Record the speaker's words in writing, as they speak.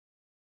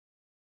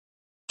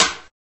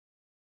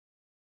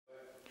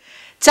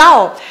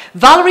Ciao!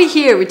 Valerie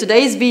here with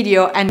today's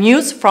video and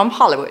news from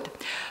Hollywood.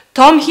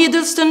 Tom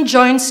Hiddleston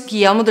joins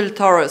Guillermo del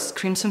Toro's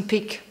Crimson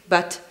Peak,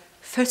 but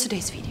first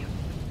today's video.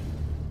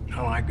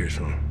 I like this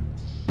one.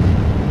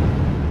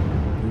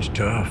 He's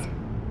tough.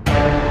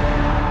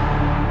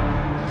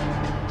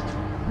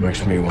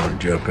 Makes me want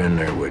to jump in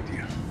there with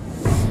you.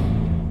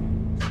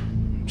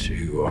 See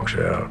who walks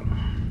out.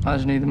 I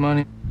just need the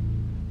money.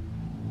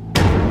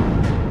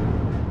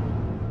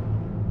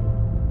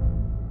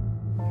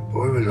 The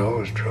boy was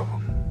always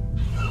trouble.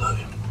 I love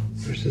him.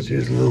 Ever since he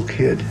was a little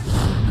kid.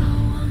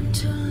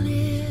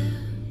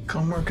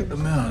 Come work at the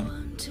mill.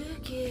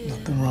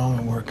 Nothing wrong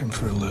with working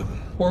for a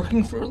living.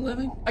 Working for a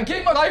living? I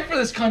gave my life for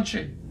this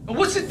country. And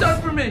what's it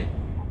done for me?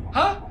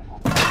 Huh?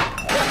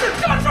 What's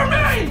it done for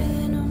me?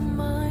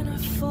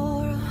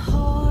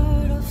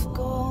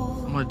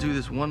 I'm gonna do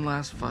this one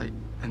last fight,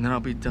 and then I'll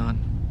be done.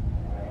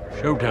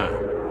 Showtime.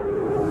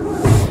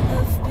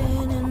 I've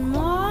been in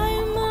my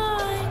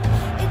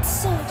mind. It's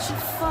such a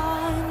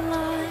fine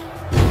line.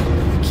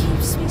 It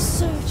keeps me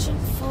searching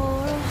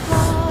for a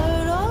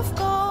heart of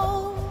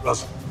gold.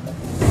 Russell,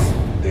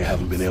 they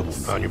haven't been able to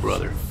find your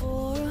brother.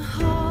 For a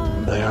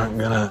heart, They aren't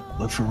gonna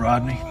look for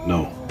Rodney?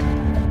 No,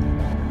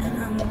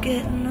 and I'm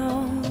getting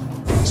old.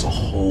 it's a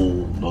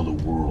whole nother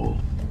world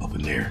up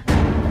in there.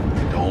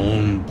 Their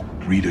own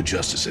breed of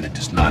justice, and it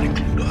does not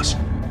include us.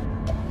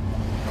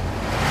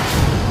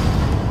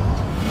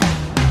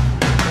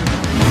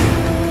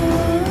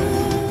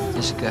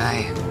 This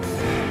guy,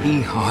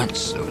 he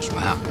haunts those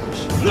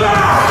mountains.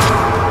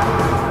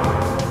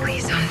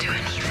 Please don't do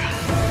anything.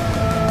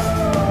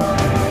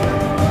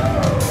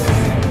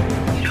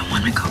 You don't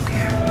want to go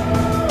there.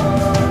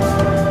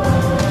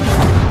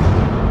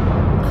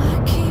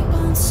 I keep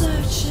on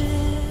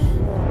searching.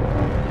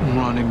 I'm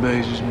Ronnie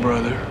Baze's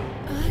brother.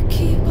 I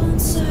keep on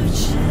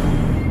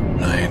searching.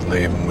 I ain't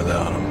leaving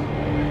without him.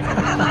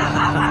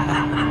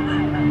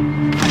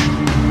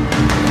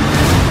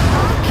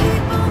 I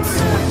keep on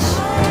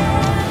searching.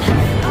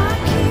 I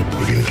keep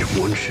We're gonna get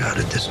one shot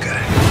at this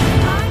guy.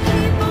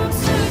 on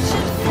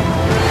searching for a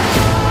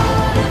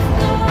heart of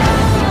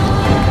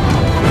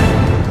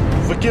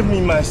gold. Forgive me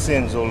my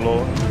sins, O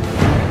Lord,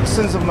 the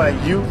sins of my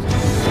youth,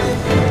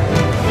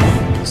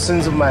 the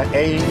sins of my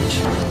age,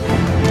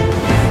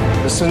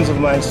 the sins of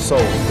my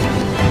soul.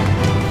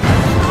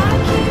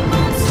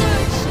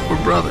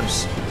 We're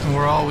brothers, and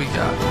we're all we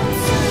got.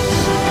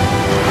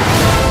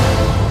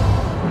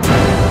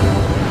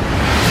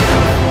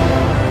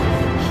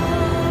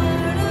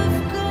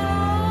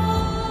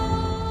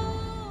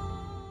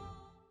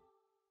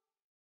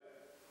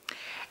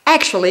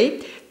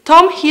 Actually,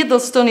 Tom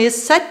Hiddleston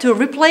is set to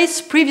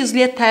replace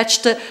previously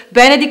attached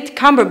Benedict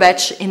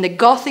Cumberbatch in the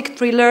gothic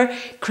thriller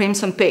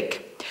Crimson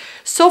Peak.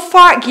 So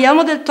far,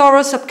 Guillermo del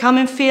Toro's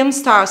upcoming film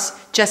stars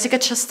Jessica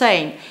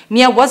Chastain,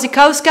 Mia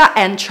Wasikowska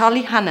and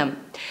Charlie Hunnam.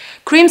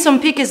 Crimson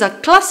Peak is a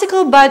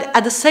classical but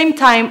at the same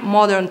time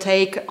modern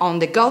take on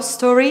the ghost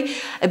story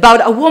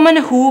about a woman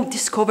who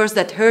discovers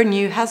that her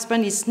new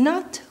husband is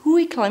not who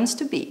he claims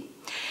to be.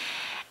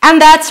 And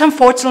that's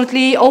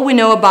unfortunately all we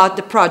know about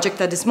the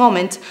project at this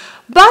moment,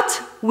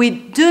 but we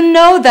do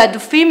know that the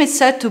film is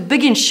set to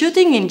begin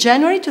shooting in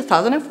January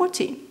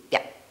 2014.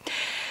 Yeah.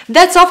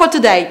 That's all for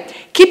today.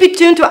 Keep it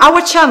tuned to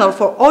our channel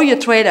for all your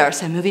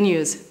trailers and movie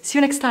news. See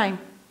you next time.